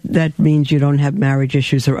 because that means you don't have marriage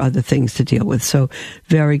issues or other things to deal with. So,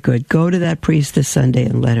 very good. Go to that priest this Sunday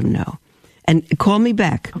and let him know. And call me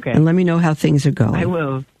back and let me know how things are going. I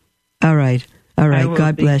will. All right.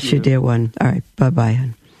 God bless you, dear one. All right. Bye-bye,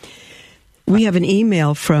 hon. We have an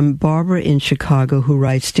email from Barbara in Chicago who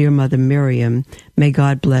writes, Dear Mother Miriam, may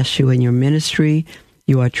God bless you in your ministry.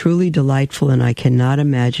 You are truly delightful, and I cannot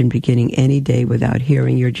imagine beginning any day without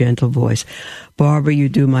hearing your gentle voice. Barbara, you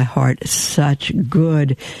do my heart such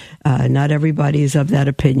good. Not everybody is of that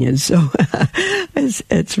opinion, so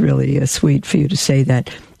it's really sweet for you to say that.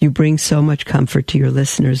 You bring so much comfort to your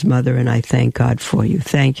listeners, Mother, and I thank God for you.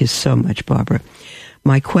 Thank you so much, Barbara.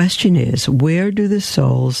 My question is, where do the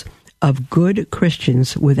souls of good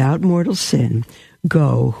Christians without mortal sin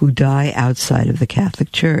go who die outside of the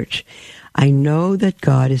Catholic Church? I know that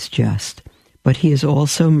God is just, but he is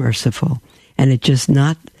also merciful, and it just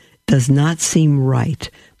does not seem right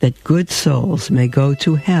that good souls may go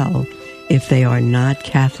to hell if they are not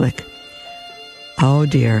Catholic. Oh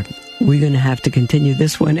dear, we're going to have to continue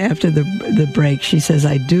this one after the break. She says,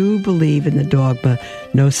 I do believe in the dogma,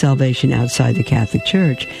 no salvation outside the Catholic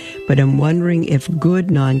Church, but I'm wondering if good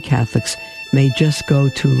non-Catholics may just go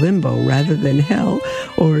to limbo rather than hell,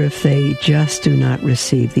 or if they just do not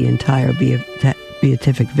receive the entire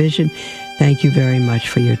beatific vision. Thank you very much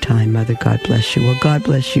for your time, Mother. God bless you. Well, God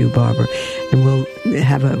bless you, Barbara. And we'll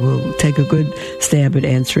take a good stab at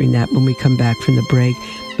answering that when we come back from the break.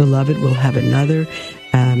 Beloved, we'll have another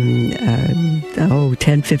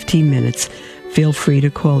 10-15 minutes. Feel free to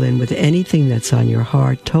call in with anything that's on your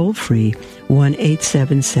heart, toll free,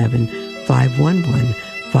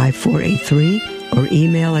 1-877-511-5483, or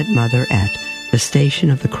email at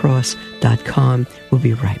mother@thestationofthecross.com. We'll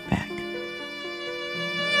be right back.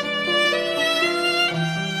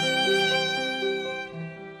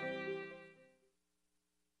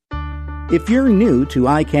 If you're new to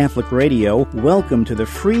iCatholic Radio, welcome to the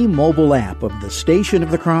free mobile app of the Station of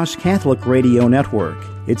the Cross Catholic Radio Network.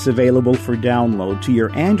 It's available for download to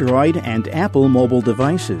your Android and Apple mobile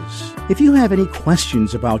devices. If you have any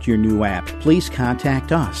questions about your new app, please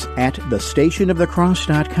contact us at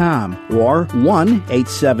thestationofthecross.com or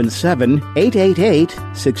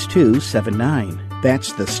 1-877-888-6279.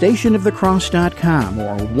 That's thestationofthecross.com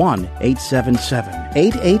or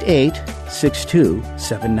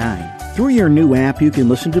 1-877-888-6279. Through your new app, you can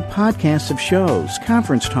listen to podcasts of shows,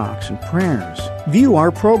 conference talks, and prayers. View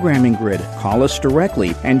our programming grid, call us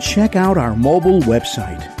directly, and check out our mobile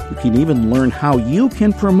website. You can even learn how you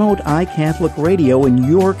can promote iCatholic Radio in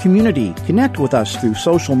your community. Connect with us through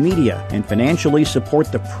social media and financially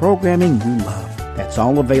support the programming you love. That's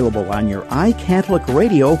all available on your iCatholic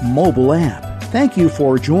Radio mobile app. Thank you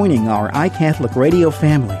for joining our iCatholic Radio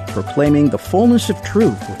family, proclaiming the fullness of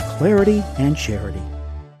truth with clarity and charity.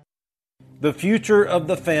 The future of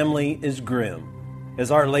the family is grim. As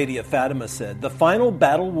Our Lady of Fatima said, the final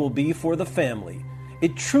battle will be for the family.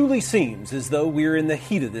 It truly seems as though we're in the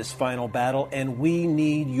heat of this final battle, and we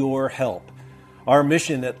need your help. Our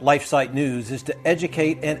mission at LifeSite News is to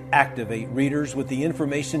educate and activate readers with the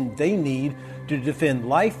information they need to defend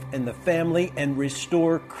life and the family and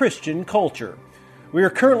restore Christian culture. We are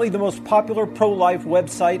currently the most popular pro-life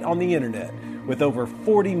website on the internet, with over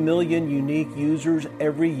 40 million unique users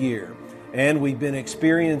every year. And we've been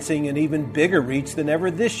experiencing an even bigger reach than ever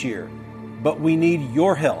this year. But we need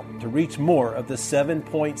your help to reach more of the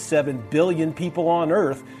 7.7 billion people on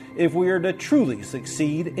Earth if we are to truly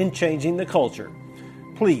succeed in changing the culture.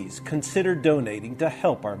 Please consider donating to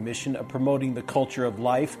help our mission of promoting the culture of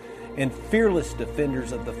life and fearless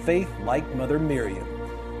defenders of the faith like Mother Miriam.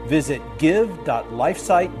 Visit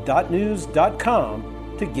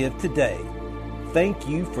give.lifesite.news.com to give today. Thank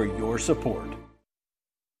you for your support.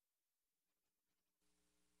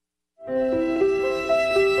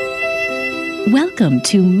 Welcome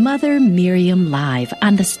to Mother Miriam Live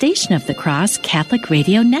on the Station of the Cross Catholic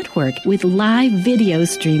Radio Network with live video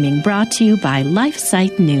streaming brought to you by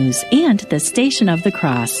LifeSite News and the Station of the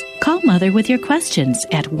Cross. Call Mother with your questions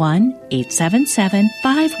at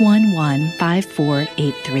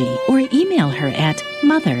 1-877-511-5483 or email her at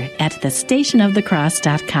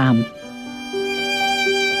mother@thestationofthecross.com.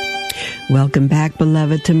 Welcome back,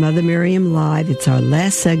 beloved, to Mother Miriam Live. It's our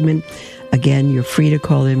last segment. Again, you're free to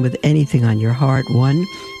call in with anything on your heart. 1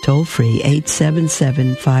 toll-free,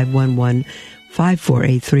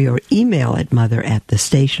 877-511-5483, or email at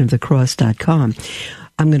mother@thestationofthecross.com.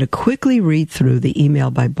 I'm going to quickly read through the email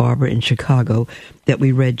by Barbara in Chicago that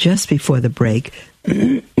we read just before the break.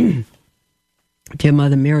 Dear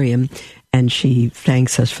Mother Miriam, and she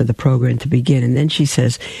thanks us for the program to begin. And then she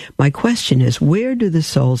says, my question is, where do the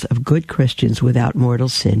souls of good Christians without mortal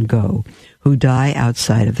sin go, who die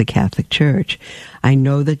outside of the Catholic Church? I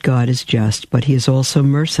know that God is just, but he is also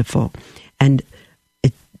merciful. And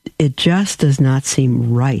it just does not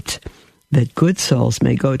seem right that good souls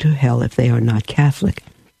may go to hell if they are not Catholic.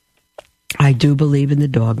 I do believe in the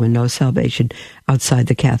dogma, no salvation outside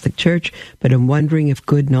the Catholic Church, but I'm wondering if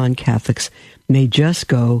good non-Catholics may just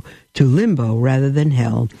go to limbo rather than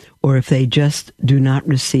hell, or if they just do not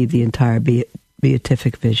receive the entire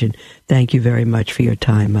beatific vision. Thank you very much for your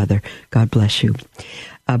time, Mother. God bless you.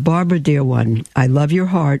 Barbara, dear one, I love your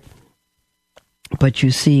heart, but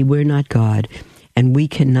you see, we're not God, and we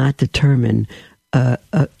cannot determine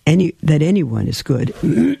that anyone is good.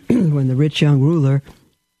 When the rich young ruler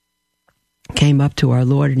came up to our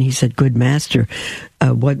Lord and he said, good master,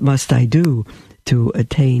 what must I do to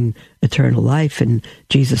attain eternal life? And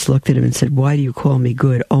Jesus looked at him and said, why do you call me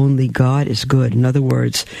good? Only God is good. In other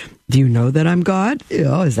words, do you know that I'm God?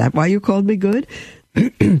 Oh, is that why you called me good?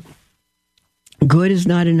 Good is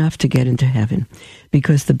not enough to get into heaven,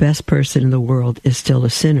 because the best person in the world is still a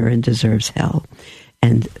sinner and deserves hell.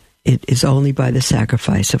 And it is only by the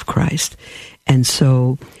sacrifice of Christ. And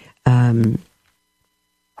so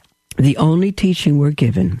the only teaching we're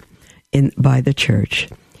given by the Church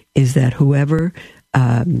is that whoever,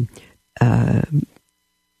 let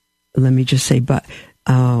me just say,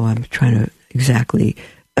 I'm trying to exactly,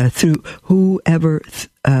 through whoever,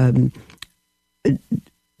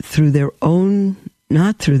 through their own,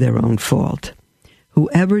 not through their own fault,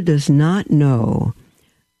 whoever does not know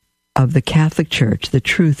of the Catholic Church, the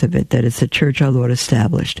truth of it, that it's a church our Lord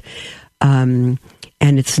established, and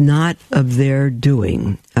it's not of their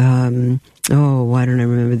doing. Why don't I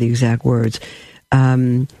remember the exact words?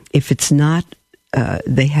 If it's not,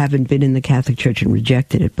 they haven't been in the Catholic Church and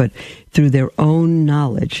rejected it, but through their own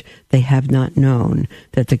knowledge, they have not known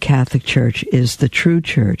that the Catholic Church is the true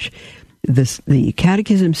church. The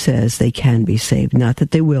Catechism says they can be saved, not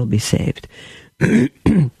that they will be saved.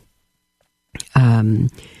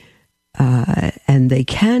 And they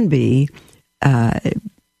can be,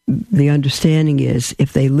 the understanding is,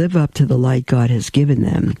 if they live up to the light God has given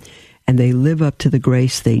them, and they live up to the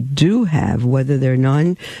grace they do have, whether they're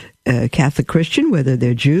non-Catholic Christian, whether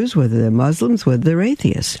they're Jews, whether they're Muslims, whether they're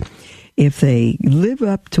atheists. if they live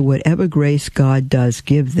up to whatever grace God does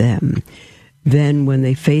give them, then when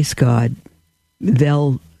they face God,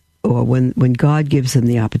 when God gives them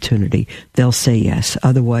the opportunity, they'll say yes.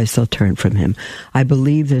 Otherwise, they'll turn from him. I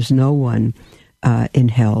believe there's no one in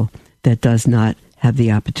hell that does not have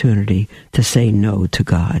the opportunity to say no to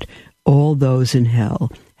God. All those in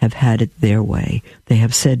hell have had it their way. They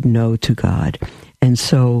have said no to God. And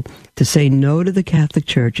so to say no to the Catholic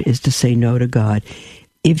Church is to say no to God.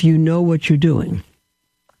 If you know what you're doing.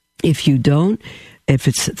 If you don't, if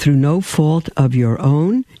it's through no fault of your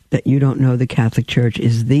own that you don't know the Catholic Church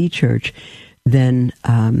is the church, then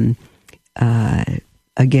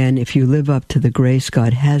again, if you live up to the grace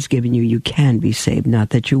God has given you, you can be saved,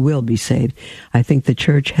 not that you will be saved. I think the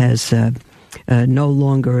church has no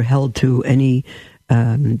longer held to any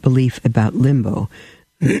belief about limbo.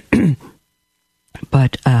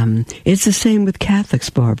 But it's the same with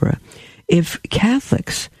Catholics, Barbara. If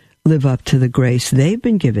Catholics live up to the grace they've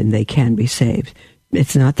been given, they can be saved.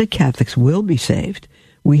 It's not that Catholics will be saved.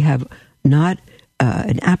 We have not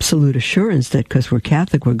an absolute assurance that because we're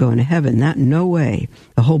Catholic, we're going to heaven. No way.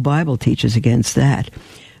 The whole Bible teaches against that.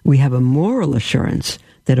 We have a moral assurance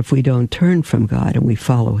that if we don't turn from God and we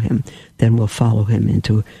follow him, then we'll follow him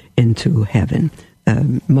into heaven.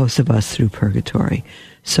 Most of us through purgatory.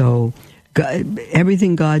 So God,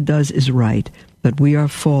 everything God does is right, but we are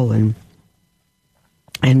fallen,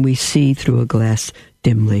 and we see through a glass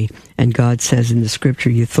dimly. And God says in the scripture,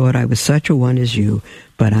 you thought I was such a one as you,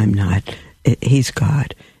 but I'm not. He's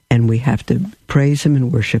God, and we have to praise him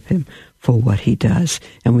and worship him for what he does.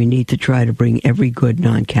 And we need to try to bring every good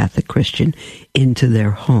non-Catholic Christian into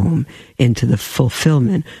their home, into the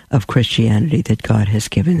fulfillment of Christianity that God has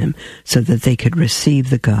given them, so that they could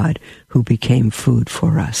receive the God who became food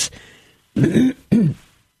for us.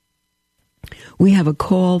 We have a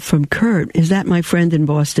call from Kurt. Is that my friend in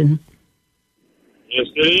Boston? Yes,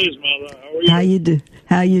 it is, Mother. How are you?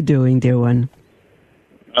 How you doing, dear one?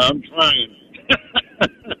 I'm trying.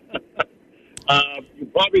 You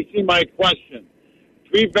probably see my question.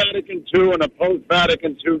 Pre-Vatican II and a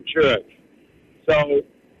post-Vatican II church. So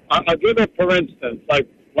I'll give it for instance. Like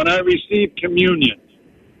when I receive communion,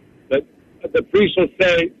 the priest will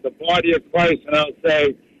say, the body of Christ, and I'll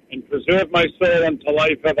say, and preserve my soul unto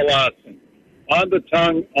life everlasting. On the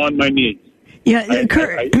tongue, on my knees. Yeah,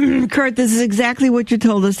 Kurt, this is exactly what you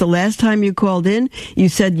told us the last time you called in. You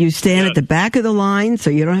said you stand at the back of the line, so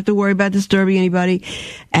you don't have to worry about disturbing anybody,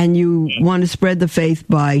 and you want to spread the faith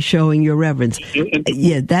by showing your reverence.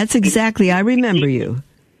 Yeah, that's exactly, I remember you.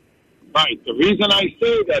 Right. The reason I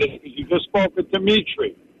say that is because you just spoke with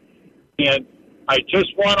Dimitri, and I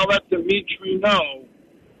just want to let Dimitri know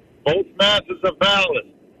both masses are valid.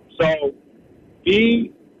 So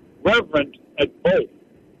be reverent at both.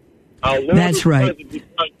 That's right.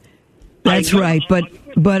 That's right.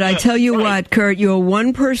 But I tell you what, Kurt, you're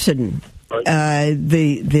one person.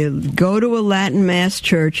 The go to a Latin Mass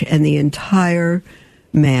church, and the entire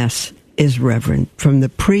Mass is reverent, from the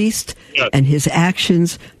priest and his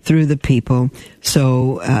actions through the people.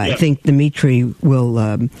 So I think Dimitri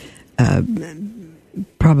will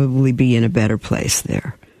probably be in a better place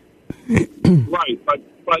there. Right,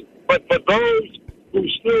 but for those who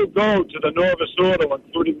still go to the Novus Ordo,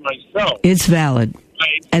 including myself, it's valid,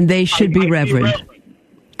 and they should be reverent.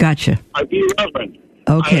 Gotcha. I be reverent.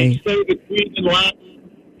 Okay. I say the creed in Latin,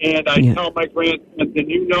 and I tell my grandsons, and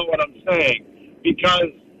you know what I'm saying, because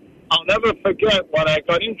I'll never forget when I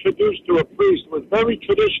got introduced to a priest who was very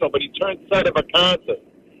traditional, but he turned sedevacantist.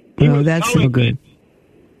 No, that's no good.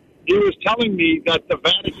 He was telling me that the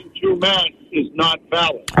Vatican II Mass is not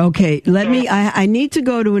valid. Okay, I need to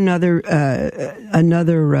go to another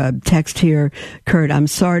text here, Kurt. I'm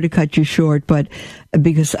sorry to cut you short, but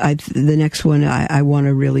because the next one I want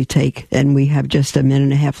to really take, and we have just a minute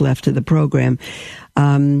and a half left of the program.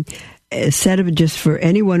 Just for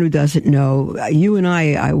anyone who doesn't know, you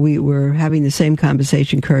and we were having the same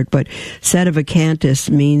conversation, Kurt, but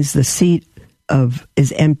sedevacantist means the seat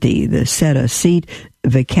is empty. The seat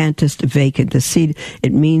vacantist, vacant. The seat,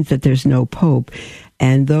 it means that there's no pope.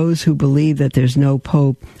 And those who believe that there's no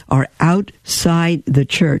pope are outside the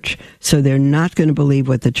church, so they're not going to believe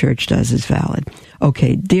what the church does is valid.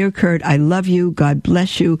 Okay, dear Kurt, I love you. God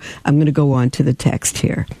bless you. I'm going to go on to the text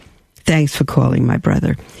here. Thanks for calling, my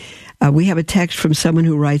brother. We have a text from someone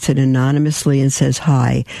who writes it anonymously and says,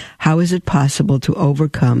 "Hi, how is it possible to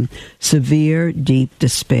overcome severe, deep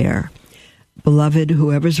despair?" Beloved,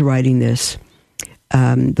 whoever's writing this,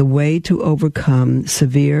 the way to overcome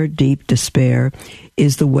severe, deep despair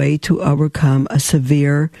is the way to overcome a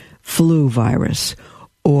severe flu virus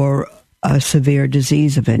or a severe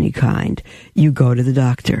disease of any kind. You go to the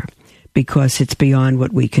doctor, because it's beyond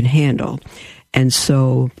what we can handle. And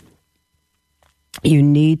so you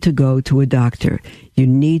need to go to a doctor. You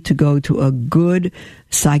need to go to a good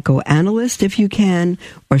psychoanalyst if you can,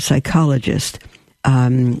 or psychologist.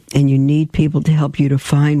 And you need people to help you to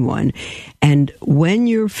find one. And when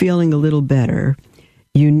you're feeling a little better,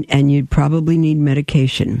 you probably need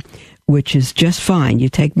medication, which is just fine. You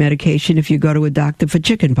take medication if you go to a doctor for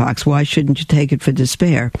chickenpox. Why shouldn't you take it for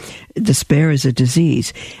despair? Despair is a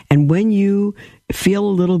disease. And when you feel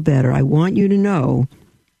a little better, I want you to know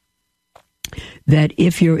that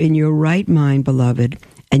if you're in your right mind, beloved,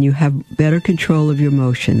 and you have better control of your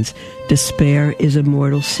emotions, despair is a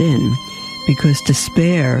mortal sin, because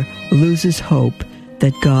despair loses hope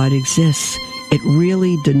that God exists. It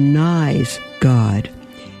really denies God.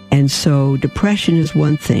 And so depression is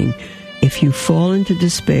one thing. If you fall into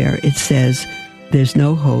despair, it says there's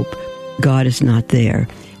no hope, God is not there.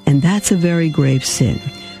 And that's a very grave sin.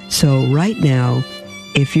 So right now,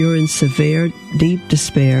 if you're in severe, deep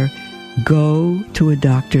despair, go to a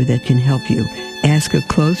doctor that can help you. Ask a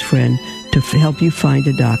close friend to help you find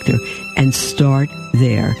a doctor, and start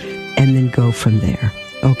there, and then go from there.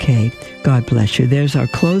 Okay, God bless you. There's our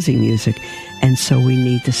closing music, and so we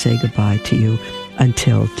need to say goodbye to you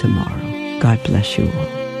until tomorrow. God bless you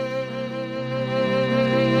all.